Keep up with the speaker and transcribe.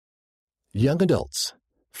Young adults,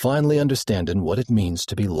 finally understanding what it means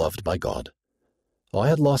to be loved by God. I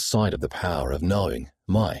had lost sight of the power of knowing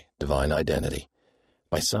my divine identity.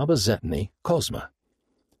 By Saba Zetny Kozma.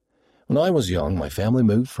 When I was young, my family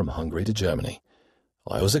moved from Hungary to Germany.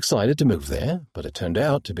 I was excited to move there, but it turned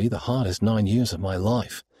out to be the hardest 9 years of my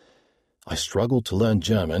life. I struggled to learn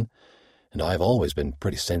German, and I have always been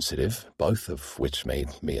pretty sensitive, both of which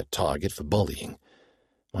made me a target for bullying.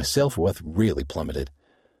 My self-worth really plummeted.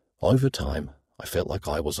 Over time, I felt like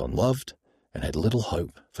I was unloved and had little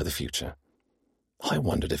hope for the future. I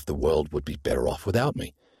wondered if the world would be better off without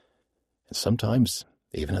me, and sometimes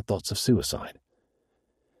even had thoughts of suicide.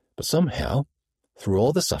 But somehow, through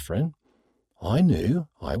all the suffering, I knew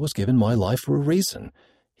I was given my life for a reason,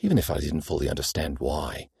 even if I didn't fully understand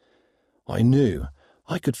why. I knew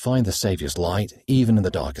I could find the Saviour's light even in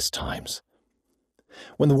the darkest times.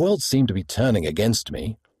 When the world seemed to be turning against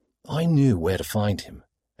me, I knew where to find him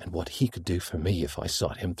and what he could do for me if I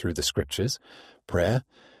sought him through the scriptures, prayer,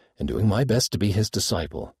 and doing my best to be his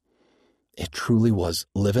disciple. It truly was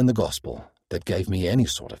living the gospel that gave me any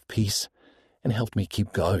sort of peace and helped me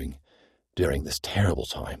keep going during this terrible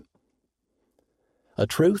time. A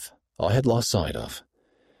truth I had lost sight of.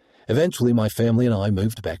 Eventually, my family and I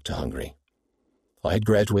moved back to Hungary. I had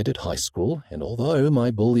graduated high school, and although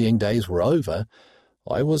my bullying days were over,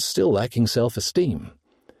 I was still lacking self-esteem.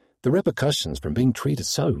 The repercussions from being treated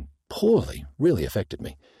so poorly really affected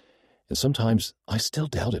me, and sometimes I still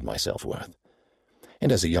doubted my self-worth.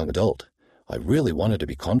 And as a young adult, I really wanted to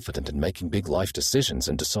be confident in making big life decisions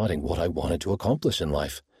and deciding what I wanted to accomplish in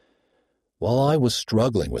life. While I was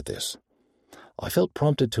struggling with this, I felt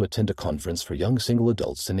prompted to attend a conference for young single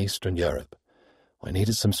adults in Eastern Europe. I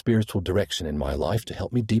needed some spiritual direction in my life to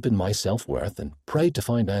help me deepen my self-worth and prayed to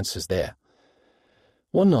find answers there.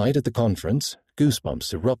 One night at the conference,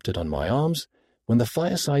 goosebumps erupted on my arms when the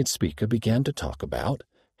fireside speaker began to talk about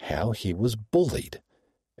how he was bullied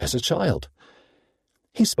as a child.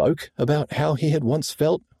 He spoke about how he had once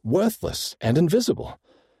felt worthless and invisible.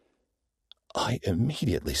 I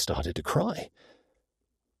immediately started to cry.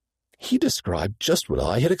 He described just what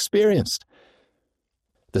I had experienced.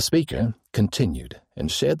 The speaker continued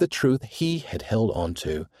and shared the truth he had held on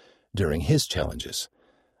to during his challenges,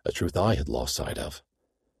 a truth I had lost sight of.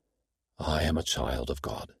 I am a child of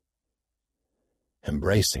God.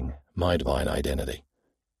 Embracing my divine identity.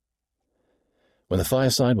 When the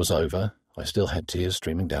fireside was over, I still had tears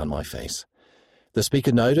streaming down my face. The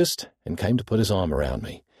speaker noticed and came to put his arm around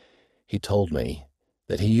me. He told me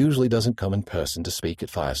that he usually doesn't come in person to speak at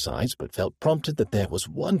firesides, but felt prompted that there was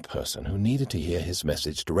one person who needed to hear his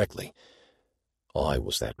message directly. I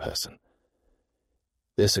was that person.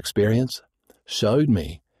 This experience showed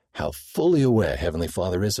me how fully aware Heavenly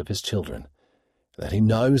Father is of his children, that he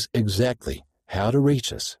knows exactly how to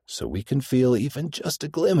reach us so we can feel even just a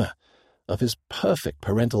glimmer of his perfect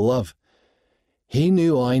parental love. He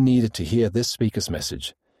knew I needed to hear this speaker's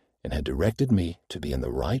message and had directed me to be in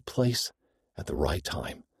the right place at the right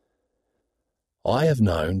time. I have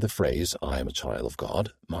known the phrase, I am a child of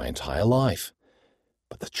God, my entire life,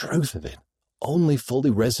 but the truth of it only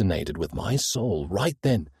fully resonated with my soul right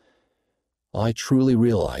then. I truly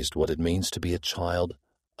realized what it means to be a child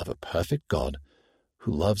of a perfect God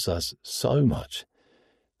who loves us so much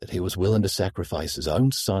that he was willing to sacrifice his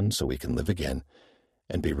own son so we can live again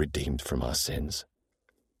and be redeemed from our sins,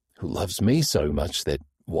 who loves me so much that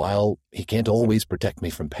while he can't always protect me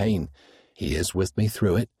from pain, he is with me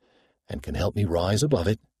through it and can help me rise above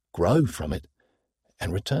it, grow from it,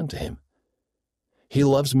 and return to him. He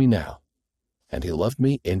loves me now, and he loved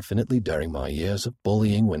me infinitely during my years of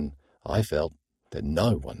bullying when I felt that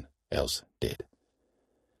no one else did.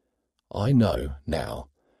 I know now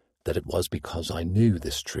that it was because I knew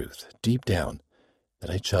this truth deep down that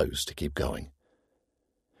I chose to keep going.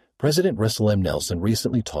 President Russell M. Nelson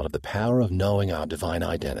recently taught of the power of knowing our divine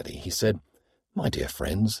identity. He said, "My dear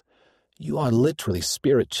friends, you are literally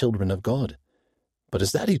spirit children of God, but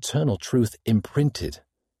is that eternal truth imprinted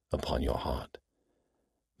upon your heart?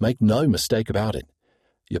 Make no mistake about it.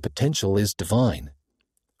 Your potential is divine.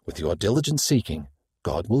 With your diligent seeking,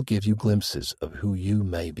 God will give you glimpses of who you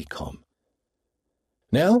may become."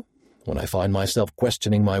 Now, when I find myself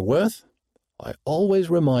questioning my worth, I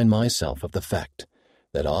always remind myself of the fact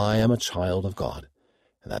that I am a child of God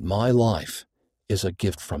and that my life is a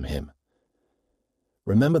gift from him.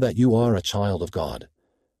 Remember that you are a child of God,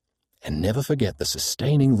 and never forget the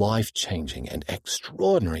sustaining, life-changing, and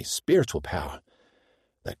extraordinary spiritual power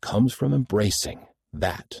that comes from embracing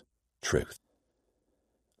that truth.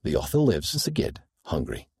 The author lives in Szeged,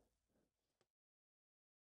 Hungary.